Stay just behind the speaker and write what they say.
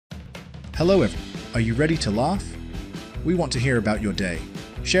Hello everyone, are you ready to laugh? We want to hear about your day.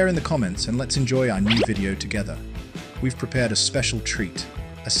 Share in the comments and let's enjoy our new video together. We've prepared a special treat,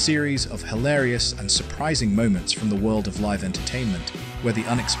 a series of hilarious and surprising moments from the world of live entertainment where the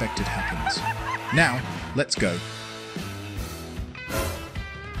unexpected happens. Now, let's go.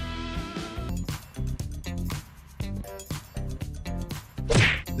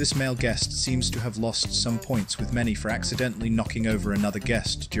 This male guest seems to have lost some points with many for accidentally knocking over another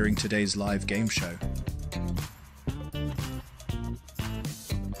guest during today's live game show.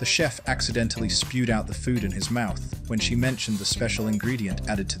 The chef accidentally spewed out the food in his mouth when she mentioned the special ingredient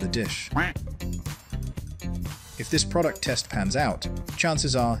added to the dish. If this product test pans out,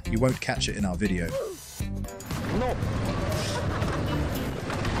 chances are you won't catch it in our video. No.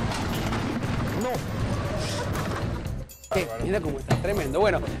 No.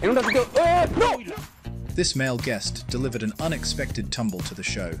 This male guest delivered an unexpected tumble to the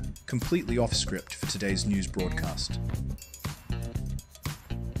show, completely off script for today's news broadcast.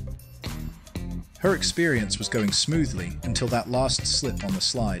 Her experience was going smoothly until that last slip on the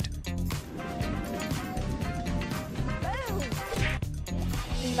slide.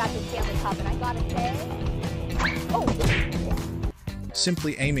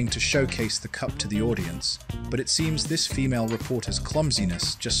 Simply aiming to showcase the cup to the audience, but it seems this female reporter's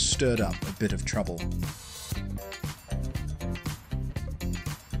clumsiness just stirred up a bit of trouble.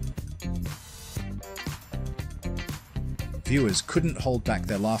 Viewers couldn't hold back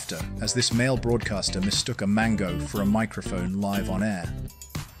their laughter as this male broadcaster mistook a mango for a microphone live on air.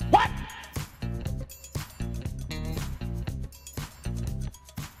 What?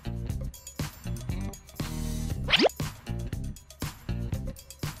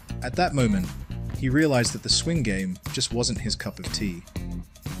 At that moment, he realized that the swing game just wasn't his cup of tea.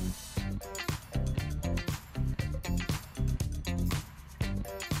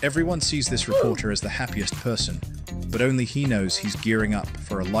 Everyone sees this reporter as the happiest person, but only he knows he's gearing up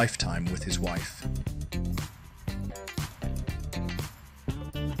for a lifetime with his wife.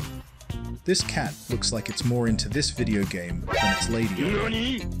 This cat looks like it's more into this video game than its lady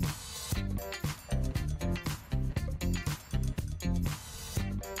owner.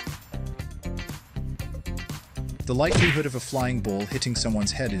 The likelihood of a flying ball hitting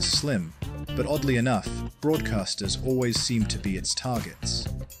someone's head is slim, but oddly enough, broadcasters always seem to be its targets.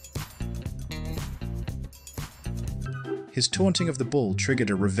 His taunting of the bull triggered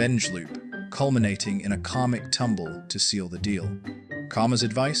a revenge loop, culminating in a karmic tumble to seal the deal. Karma's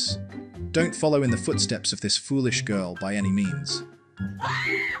advice? Don't follow in the footsteps of this foolish girl by any means.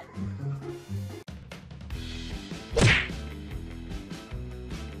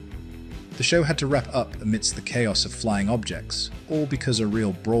 The show had to wrap up amidst the chaos of flying objects, all because a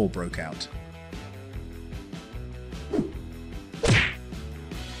real brawl broke out.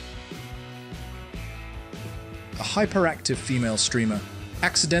 A hyperactive female streamer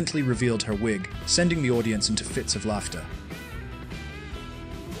accidentally revealed her wig, sending the audience into fits of laughter.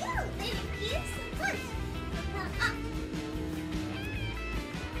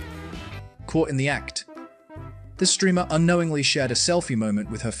 Caught in the act, this streamer unknowingly shared a selfie moment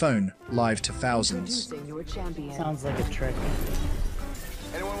with her phone, live to thousands. Sounds like a trick.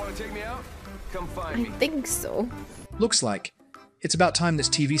 Anyone want to take me out? Come find me. I think so. Looks like it's about time this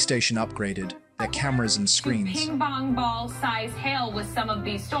TV station upgraded their cameras and screens. Ping-pong ball-size hail with some of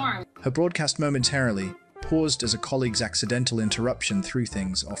these storms. Her broadcast momentarily paused as a colleague's accidental interruption threw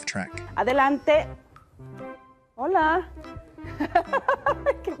things off track. Adelante. Hola.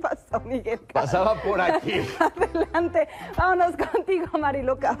 ¿Qué pasó, Miguel? Pasaba por aquí. Adelante. Vámonos contigo,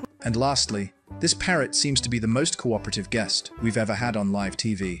 Mariluca. And lastly, this parrot seems to be the most cooperative guest we've ever had on live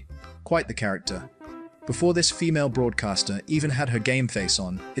TV. Quite the character. Before this female broadcaster even had her game face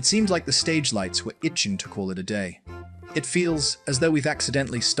on, it seemed like the stage lights were itching to call it a day. It feels as though we've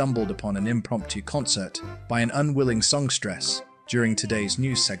accidentally stumbled upon an impromptu concert by an unwilling songstress during today's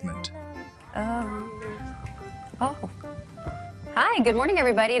news segment. Hi, good morning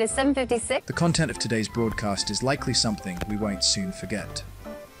everybody. It is 7:56. The content of today's broadcast is likely something we won't soon forget.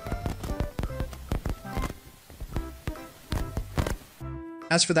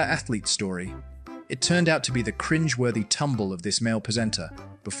 As for that athlete story, it turned out to be the cringe-worthy tumble of this male presenter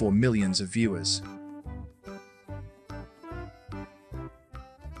before millions of viewers.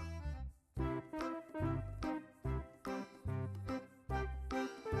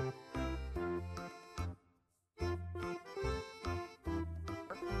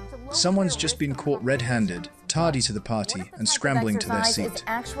 Someone's just been caught red-handed, tardy to the party, and scrambling to their seat.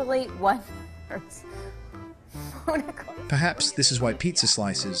 Actually, what? Perhaps this is why pizza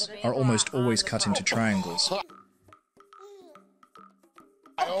slices are almost always cut into triangles.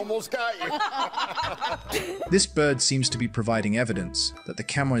 almost got you. This bird seems to be providing evidence that the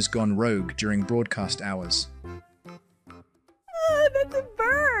camera has gone rogue during broadcast hours. Oh, that's a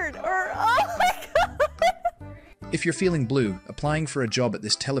bird! Or, oh my god! If you're feeling blue, applying for a job at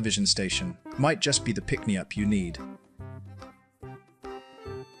this television station might just be the pick-me-up you need.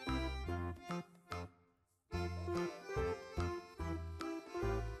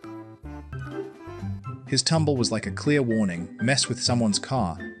 His tumble was like a clear warning: mess with someone's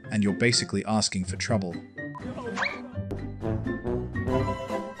car, and you're basically asking for trouble.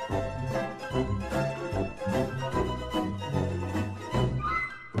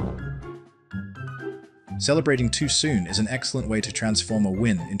 Celebrating too soon is an excellent way to transform a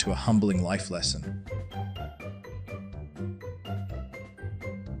win into a humbling life lesson.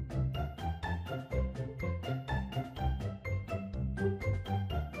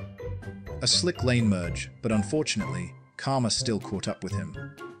 A slick lane merge, but unfortunately, karma still caught up with him.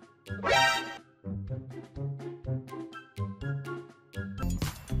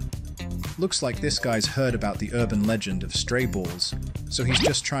 Looks like this guy's heard about the urban legend of stray balls, so he's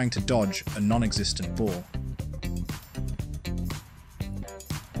just trying to dodge a non-existent ball.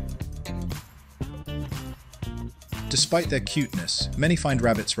 Despite their cuteness, many find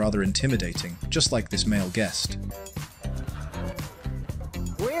rabbits rather intimidating, just like this male guest.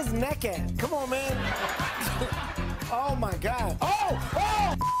 Where's Neck at? Come on, man. Oh my God. Oh!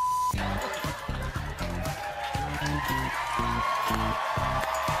 Oh!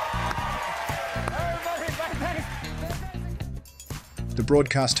 The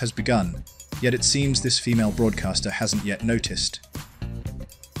broadcast has begun, yet it seems this female broadcaster hasn't yet noticed.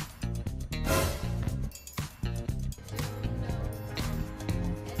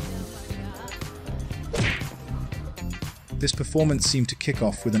 This performance seemed to kick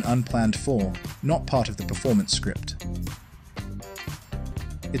off with an unplanned fall, not part of the performance script.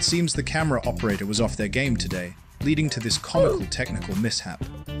 It seems the camera operator was off their game today, leading to this comical technical mishap.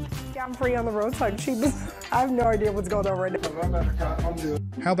 I'm free on the road, so I have no idea what's going on right now.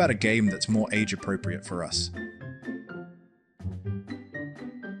 How about a game that's more age appropriate for us?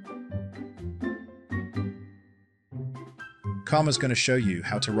 Karma's going to show you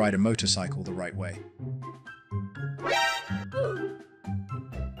how to ride a motorcycle the right way.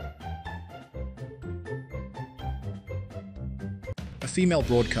 A female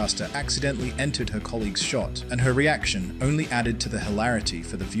broadcaster accidentally entered her colleague's shot, and her reaction only added to the hilarity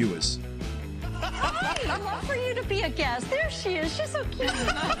for the viewers. Hey, I'd love for you to be a guest. There she is. She's so cute. The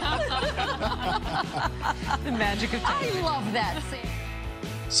magic of time. I love that.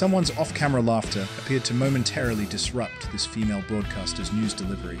 Someone's off-camera laughter appeared to momentarily disrupt this female broadcaster's news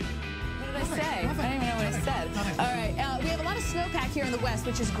delivery. What did I say? I don't even know what I said. All right, we have a lot of snowpack here in the west,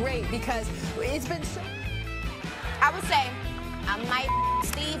 which is great because it's been so... I would say I might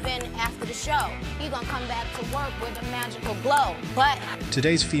Steven after the show. He's gonna come back to work with a magical glow, but...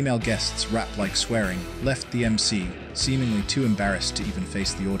 Today's female guests' rap-like swearing left the MC seemingly too embarrassed to even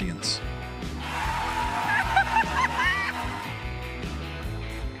face the audience.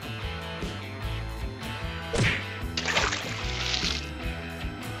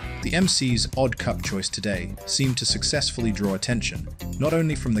 The MC's odd cup choice today seemed to successfully draw attention, not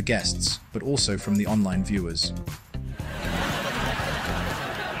only from the guests, but also from the online viewers.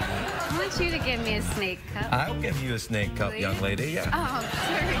 I want you to give me a snake cup. I'll give you a snake cup, young lady, yeah. Oh,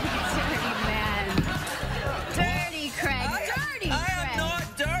 dirty man. Dirty Craig, dirty Craig. I am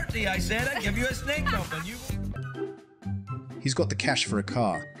not dirty. I said I'd give you a snake cup and you... He's got the cash for a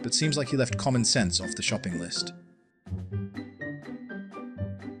car, but seems like he left common sense off the shopping list.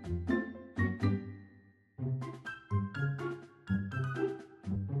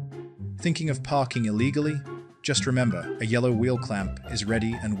 Thinking of parking illegally? Just remember, a yellow wheel clamp is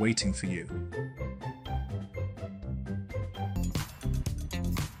ready and waiting for you.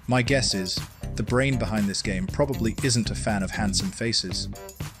 My guess is, the brain behind this game probably isn't a fan of handsome faces.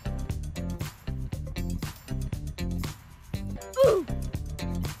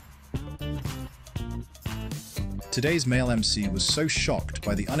 Today's male MC was so shocked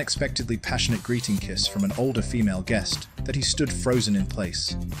by the unexpectedly passionate greeting kiss from an older female guest that he stood frozen in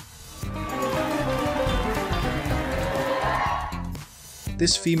place.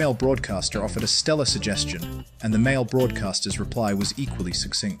 This female broadcaster offered a stellar suggestion, and the male broadcaster's reply was equally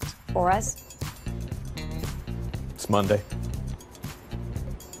succinct. For us? It's Monday.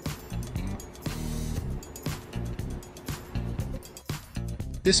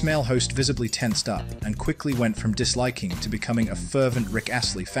 This male host visibly tensed up and quickly went from disliking to becoming a fervent Rick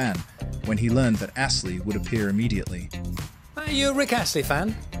Astley fan when he learned that Astley would appear immediately. Are you a Rick Astley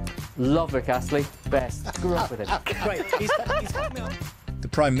fan? Love Rick Astley. Best. Grew up with him. Great. He's helped me on. The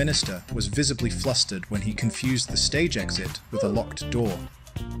Prime Minister was visibly flustered when he confused the stage exit with a locked door.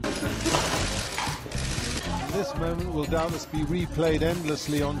 This moment will doubtless be replayed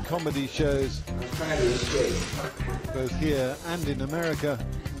endlessly on comedy shows, both here and in America.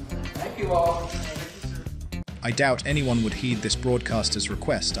 Thank you all. I doubt anyone would heed this broadcaster's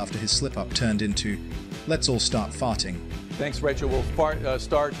request after his slip-up turned into, "Let's all start farting." Thanks, Rachel. We'll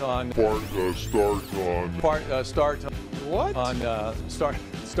start on... What?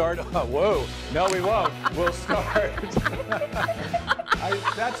 Whoa. No, we won't. We'll start.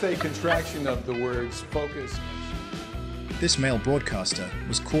 That's a contraction of the words focus. This male broadcaster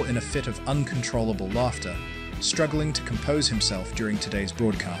was caught in a fit of uncontrollable laughter, struggling to compose himself during today's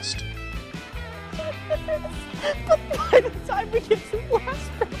broadcast. But by the time we get to the last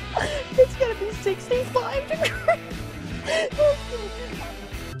round, it's gonna be 65 degrees.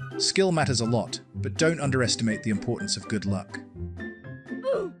 Skill matters a lot, but don't underestimate the importance of good luck.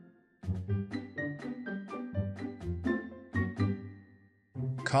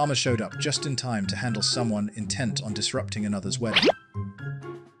 Karma showed up just in time to handle someone intent on disrupting another's wedding.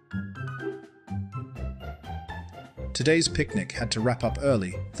 Today's picnic had to wrap up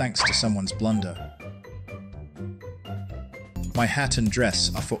early thanks to someone's blunder. My hat and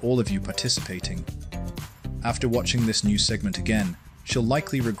dress are for all of you participating. After watching this news segment again, she'll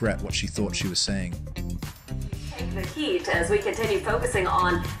likely regret what she thought she was saying. Take the heat as we continue focusing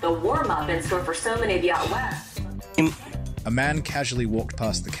on the warm-up in store for so many of you out west. A man casually walked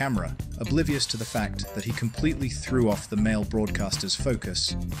past the camera, oblivious to the fact that he completely threw off the male broadcaster's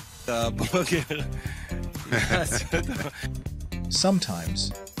focus. Sometimes,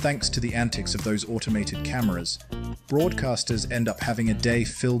 thanks to the antics of those automated cameras, broadcasters end up having a day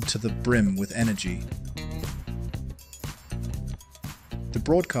filled to the brim with energy. The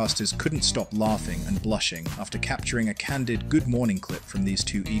broadcasters couldn't stop laughing and blushing after capturing a candid good morning clip from these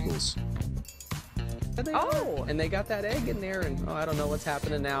two eagles. Oh, and they got that egg in there, and I don't know what's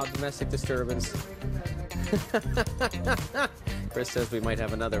happening now, domestic disturbance. Chris says we might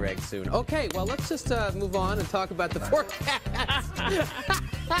have another egg soon. Okay, well, let's just move on and talk about the forecast.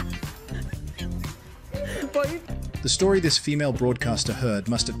 The story this female broadcaster heard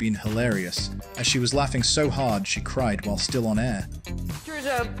must have been hilarious, as she was laughing so hard she cried while still on air.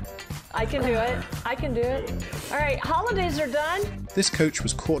 I can do it. I can do it. All right, holidays are done. This coach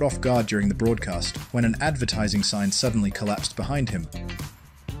was caught off guard during the broadcast when an advertising sign suddenly collapsed behind him.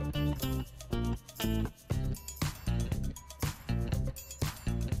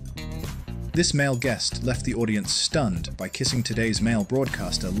 This male guest left the audience stunned by kissing today's male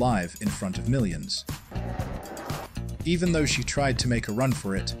broadcaster live in front of millions. Even though she tried to make a run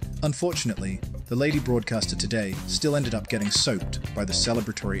for it, unfortunately, the lady broadcaster today still ended up getting soaked by the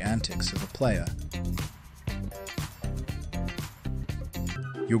celebratory antics of a player.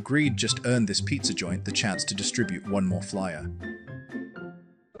 Your greed just earned this pizza joint the chance to distribute one more flyer.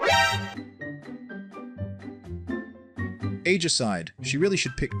 Age aside, she really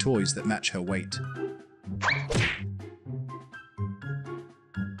should pick toys that match her weight.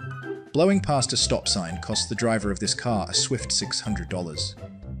 Blowing past a stop sign cost the driver of this car a swift $600.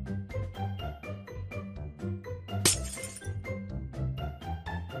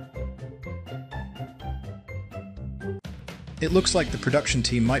 It looks like the production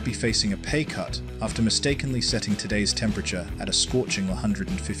team might be facing a pay cut after mistakenly setting today's temperature at a scorching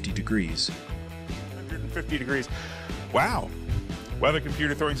 150 degrees. 150 degrees. Wow. Weather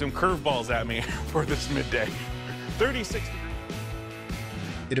computer throwing some curveballs at me for this midday. 36 degrees.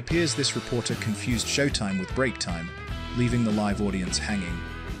 It appears this reporter confused showtime with break time, leaving the live audience hanging.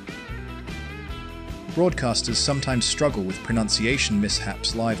 Broadcasters sometimes struggle with pronunciation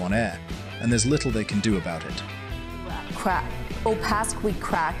mishaps live on air, and there's little they can do about it.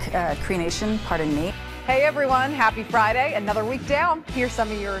 Cree Nation, pardon me. Hey everyone, happy Friday. Another week down. Here's some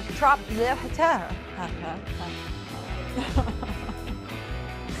of your trop.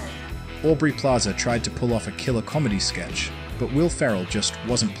 Aubrey Plaza tried to pull off a killer comedy sketch, but Will Ferrell just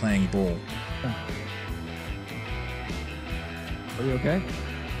wasn't playing ball. Are you okay?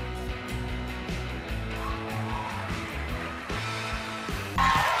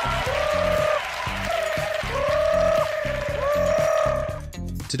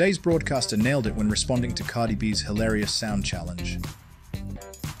 Today's broadcaster nailed it when responding to Cardi B's hilarious sound challenge.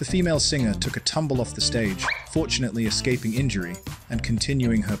 The female singer took a tumble off the stage, fortunately escaping injury and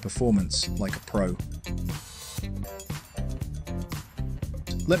continuing her performance like a pro.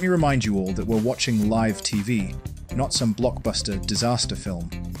 Let me remind you all that we're watching live TV, not some blockbuster disaster film.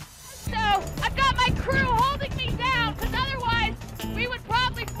 So, I've got my crew holding me down, because otherwise we would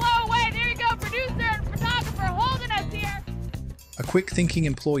probably blow away. There you go, producer and photographer holding us here. A quick-thinking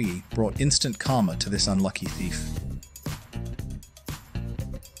employee brought instant karma to this unlucky thief.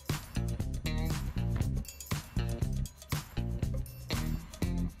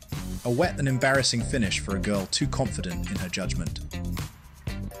 A wet and embarrassing finish for a girl too confident in her judgment.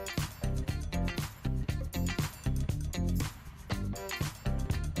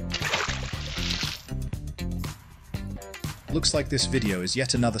 Looks like this video is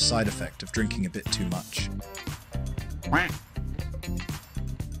yet another side effect of drinking a bit too much.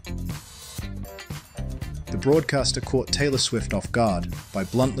 The broadcaster caught Taylor Swift off guard by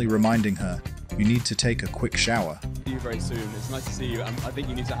bluntly reminding her, "You need to take a quick shower." See you very soon. It's nice to see you. I think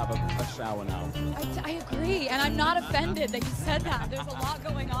you need to have a shower now. I agree, and I'm not offended that you said that. There's a lot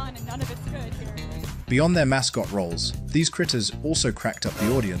going on, and none of it's good here. Beyond their mascot roles, these critters also cracked up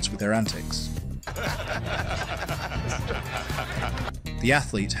the audience with their antics. The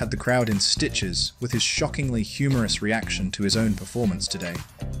athlete had the crowd in stitches with his shockingly humorous reaction to his own performance today.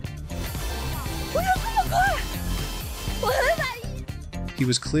 He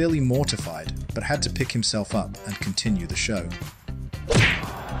was clearly mortified, but had to pick himself up and continue the show.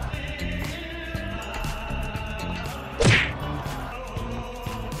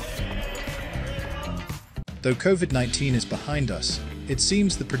 Though COVID-19 is behind us, it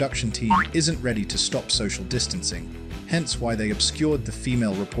seems the production team isn't ready to stop social distancing, hence why they obscured the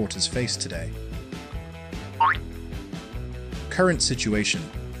female reporter's face today. Current situation.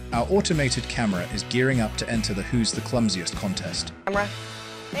 Our automated camera is gearing up to enter the Who's the Clumsiest contest. Camera.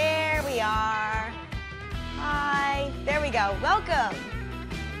 There we are. Hi. There we go. Welcome.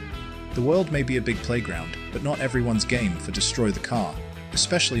 The world may be a big playground, but not everyone's game for Destroy the Car,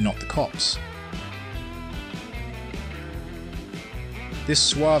 especially not the cops. This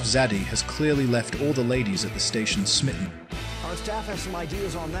suave zaddy has clearly left all the ladies at the station smitten. Our staff has some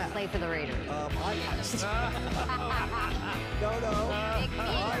ideas on that. Play for the Raiders. No, I'm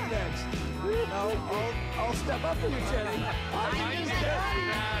next. No, I'll step up for you, Jenny.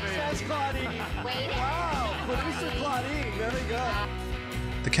 Says Claudine. Wow, producer Claudine, very good.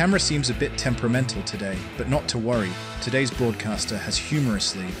 The camera seems a bit temperamental today, but not to worry. Today's broadcaster has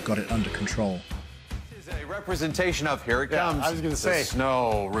humorously got it under control. A representation of, here it comes. I was going to say. The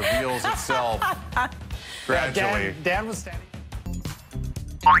snow reveals itself gradually. Dan was standing.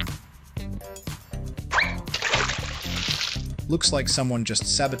 Looks like someone just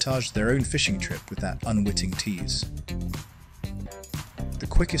sabotaged their own fishing trip with that unwitting tease. The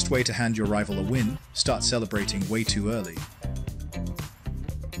quickest way to hand your rival a win, start celebrating way too early.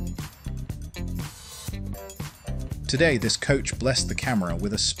 Today, this coach blessed the camera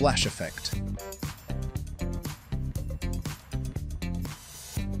with a splash effect.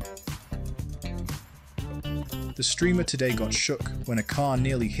 The streamer today got shook when a car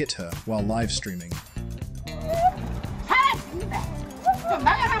nearly hit her while live streaming.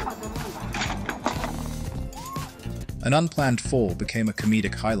 An unplanned fall became a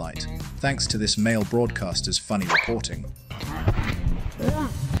comedic highlight, thanks to this male broadcaster's funny reporting.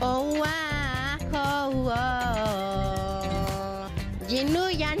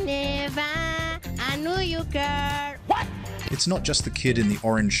 It's not just the kid in the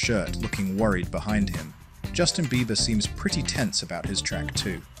orange shirt looking worried behind him. Justin Bieber seems pretty tense about his track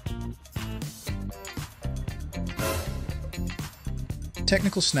too.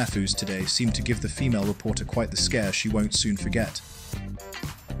 Technical snafus today seem to give the female reporter quite the scare she won't soon forget.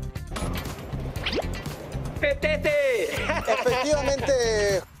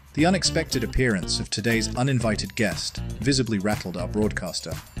 The unexpected appearance of today's uninvited guest visibly rattled our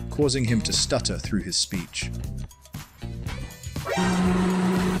broadcaster, causing him to stutter through his speech.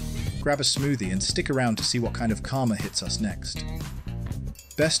 Grab a smoothie and stick around to see what kind of karma hits us next.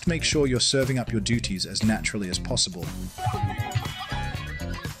 Best make sure you're serving up your duties as naturally as possible.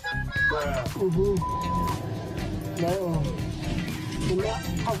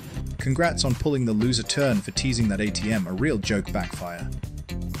 Congrats on pulling the loser turn for teasing that ATM, a real joke backfire.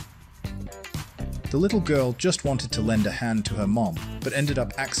 The little girl just wanted to lend a hand to her mom, but ended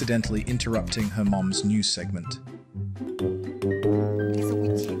up accidentally interrupting her mom's news segment.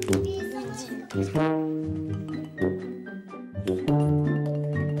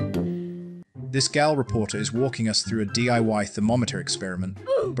 This gal reporter is walking us through a DIY thermometer experiment,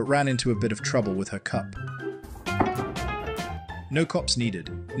 but ran into a bit of trouble with her cup. No cops needed.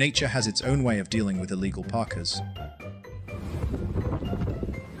 Nature has its own way of dealing with illegal parkers.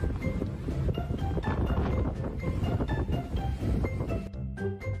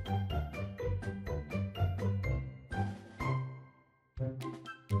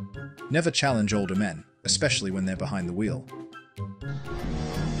 Never challenge older men, especially when they're behind the wheel.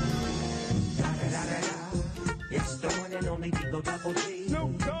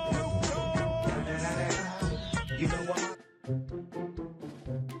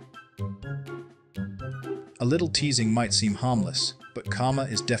 A little teasing might seem harmless, but karma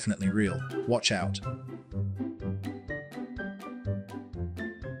is definitely real. Watch out.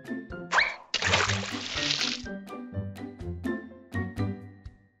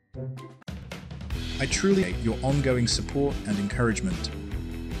 I truly appreciate your ongoing support and encouragement.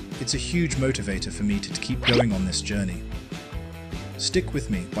 It's a huge motivator for me to keep going on this journey. Stick with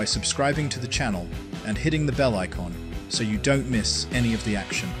me by subscribing to the channel and hitting the bell icon so you don't miss any of the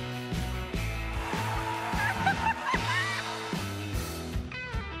action.